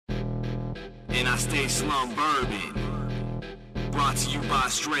and I stay slumburban. Brought to you by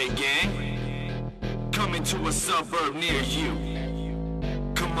Straight Gang, coming to a suburb near you.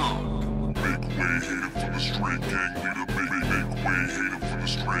 Come on. Make way, hated for the Straight Gang leader. Make way, hated for the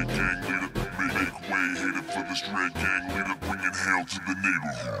Straight Gang leader. Make way, hated for the Straight Gang leader. Bringing hell to the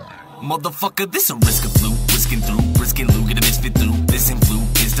neighborhood. Motherfucker, this a risk of flu, whisking through, brisking lewd, get a misfit through. This in blue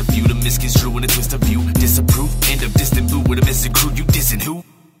is the view, to misconstrue and a twist of view. Disapprove, end up distant blue with a missing crew. You dissing who?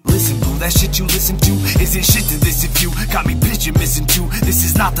 Listen, boo, that shit you listen to isn't shit to this if you got me pissed, you're missing too. This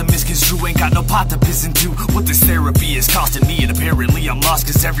is not the misconstrue, ain't got no pot to piss into. What this therapy is costing me, and apparently I'm lost,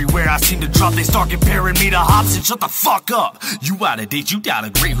 cause everywhere I seem to drop they start comparing me to Hopsin. Shut the fuck up, you out of date, you doubt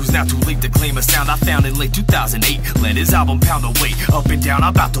a great. Who's now too late to claim a sound I found in late 2008. Let his album pound away, up and down, I'm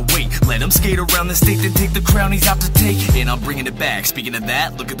about to wait. Let him skate around the state, then take the crown he's out to take, and I'm bringing it back. Speaking of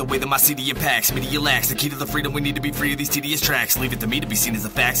that, look at the way that my CD impacts. Media lacks the key to the freedom, we need to be free of these tedious tracks. Leave it to me to be seen as the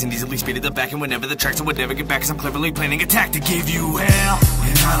facts, and easily speed it up back. And whenever the tracks would never get back, cause I'm cleverly planning attack to give you hell.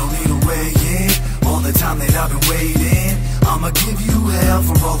 And I don't need a way in, all the time that I've been waiting. I'ma give you hell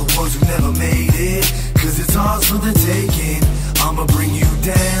for all the ones who never made it, cause it's ours for the taking. I'ma bring you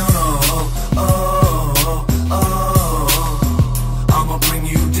down, oh, oh, oh, oh. I'ma bring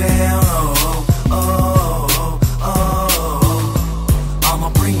you down, oh, oh, oh, oh. I'ma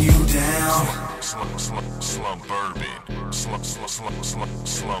bring you down. Slumburban.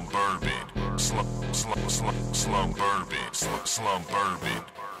 Slumburban.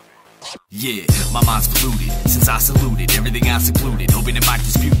 Yeah, my mind's polluted since I saluted everything I secluded, hoping it might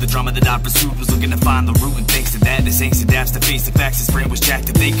dispute the drama that I pursued. Was looking to find the root, and thanks to that, this angst adapts to face the facts. His brain was jacked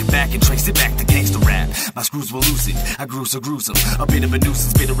to think back and trace it back to gangster rap. My screws were loosened, I grew so gruesome, a bit of a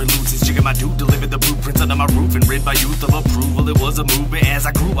nuisance, bitter and loose. This jigger my dude delivered the blueprints under my roof, and read by youth of approval. It was a movement. As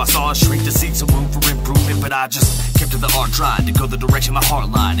I grew, I saw a shrink to see some room for improvement, but I just kept to the art, tried to go the direction my heart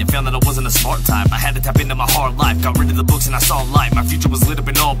lied, and found that I wasn't a smart type. I had to tap into my hard life, got rid of the books and I saw light. My future was lit up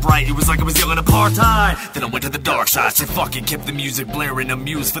and all bright. It was like I was yelling apartheid. Then I went to the dark side, said fuck it, kept the music blaring,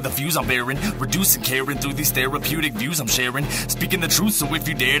 amused for the views I'm bearing, reducing caring through these therapeutic views I'm sharing, speaking the truth. So if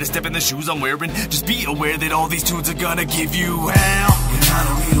you dare to step in the shoes I'm wearing, just be aware that all these tunes are gonna give you hell. And I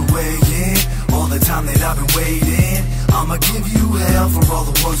don't need a way in, all the time that I've been waiting. I'ma give you hell for all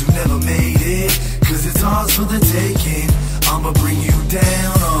the ones who never made it, cause it's ours for the taking. I'ma bring you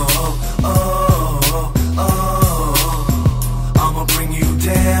down, oh, oh, oh, oh. I'ma bring you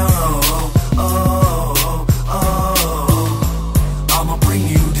down, oh, oh, oh. I'ma bring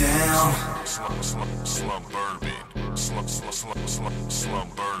you down. Slumburban.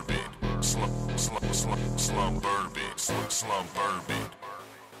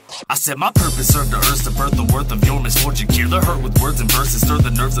 I said my purpose served to earth to birth the worth of your misfortune. Cure the hurt with words and verses, stir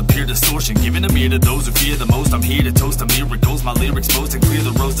the nerves of pure distortion. Giving a ear to those who fear the most. I'm here to toast the miracles. My lyrics post and clear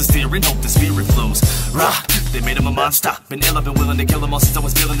the roads to steer and hope the spirit flows. Rah, they made him a monster. Been ill, I've been willing to kill him all since I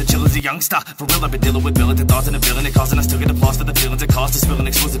was feeling the chill as a youngster. For real, I've been dealing with militant thoughts and a villain it caused, and I still get applause for the feelings it cost to spill and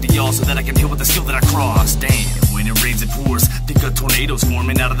expose it to y'all, so that I can heal with the skill that I crossed. Damn, when it rains it pours, think of tornadoes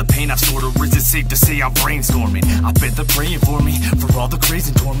forming out of the pain I've stored. Or is it safe to say I'm brainstorming? I bet they're praying for me, for all the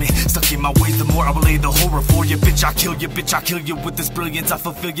crazy torment stuck in my ways. The more I relay the horror for you, bitch I kill you, bitch I kill you with this brilliance. I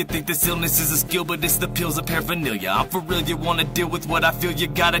fulfill you, think this illness is a skill, but it's the pills of paraphernalia. I'm for real, you wanna deal with what I feel, you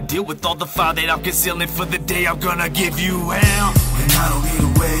gotta deal with all the fire that I'm concealing. For the day I'm gonna give you hell. And I don't need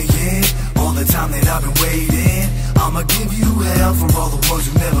a way in, all the time that I've been waiting. I'ma give you hell for all the ones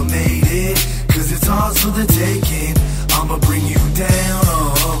who never made it, cause it's ours for the taking. I'ma bring you down,